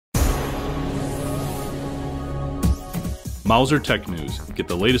Mauser Tech News. Get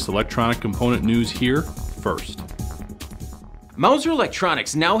the latest electronic component news here first. Mauser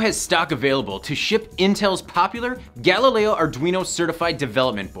Electronics now has stock available to ship Intel's popular Galileo Arduino Certified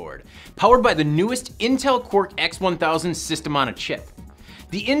Development Board, powered by the newest Intel Quark X1000 system on a chip.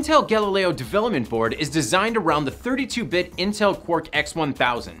 The Intel Galileo Development Board is designed around the 32-bit Intel Quark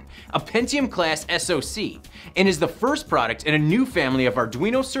X1000, a Pentium-class SoC, and is the first product in a new family of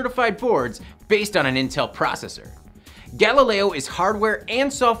Arduino certified boards based on an Intel processor. Galileo is hardware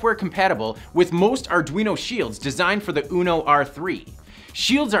and software compatible with most Arduino shields designed for the Uno R3.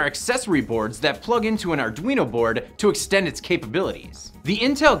 Shields are accessory boards that plug into an Arduino board to extend its capabilities. The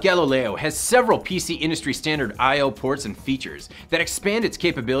Intel Galileo has several PC industry standard I/O ports and features that expand its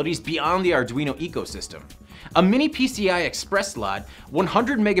capabilities beyond the Arduino ecosystem. A mini PCI Express slot,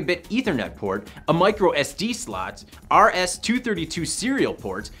 100 megabit Ethernet port, a micro SD slot, RS-232 serial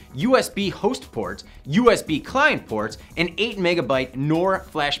port, USB host port, USB client port, and 8 megabyte NOR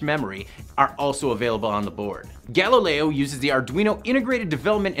flash memory are also available on the board. Galileo uses the Arduino Integrated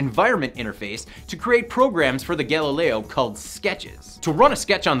Development Environment interface to create programs for the Galileo called sketches. To run a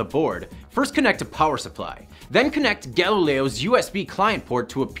sketch on the board, first connect a power supply, then connect Galileo's USB client port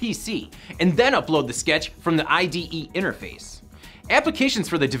to a PC, and then upload the sketch from the IDE interface. Applications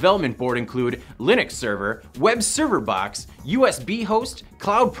for the development board include Linux server, web server box, USB host,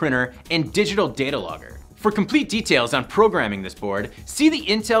 cloud printer, and digital data logger. For complete details on programming this board, see the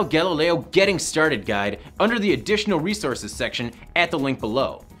Intel Galileo Getting Started guide under the Additional Resources section at the link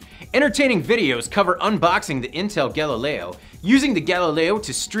below. Entertaining videos cover unboxing the Intel Galileo, using the Galileo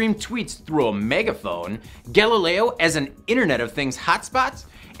to stream tweets through a megaphone, Galileo as an Internet of Things hotspot,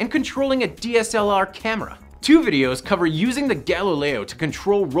 and controlling a DSLR camera. 2 videos cover using the Galileo to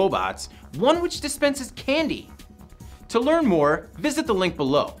control robots, one which dispenses candy. To learn more, visit the link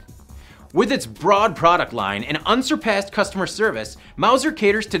below. With its broad product line and unsurpassed customer service, Mauser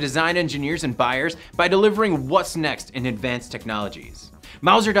caters to design engineers and buyers by delivering what's next in advanced technologies.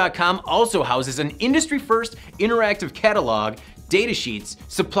 Mauser.com also houses an industry-first interactive catalog, datasheets,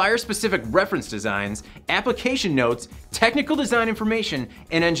 supplier-specific reference designs, application notes, technical design information,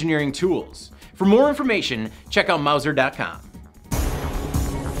 and engineering tools. For more information, check out Mauser.com.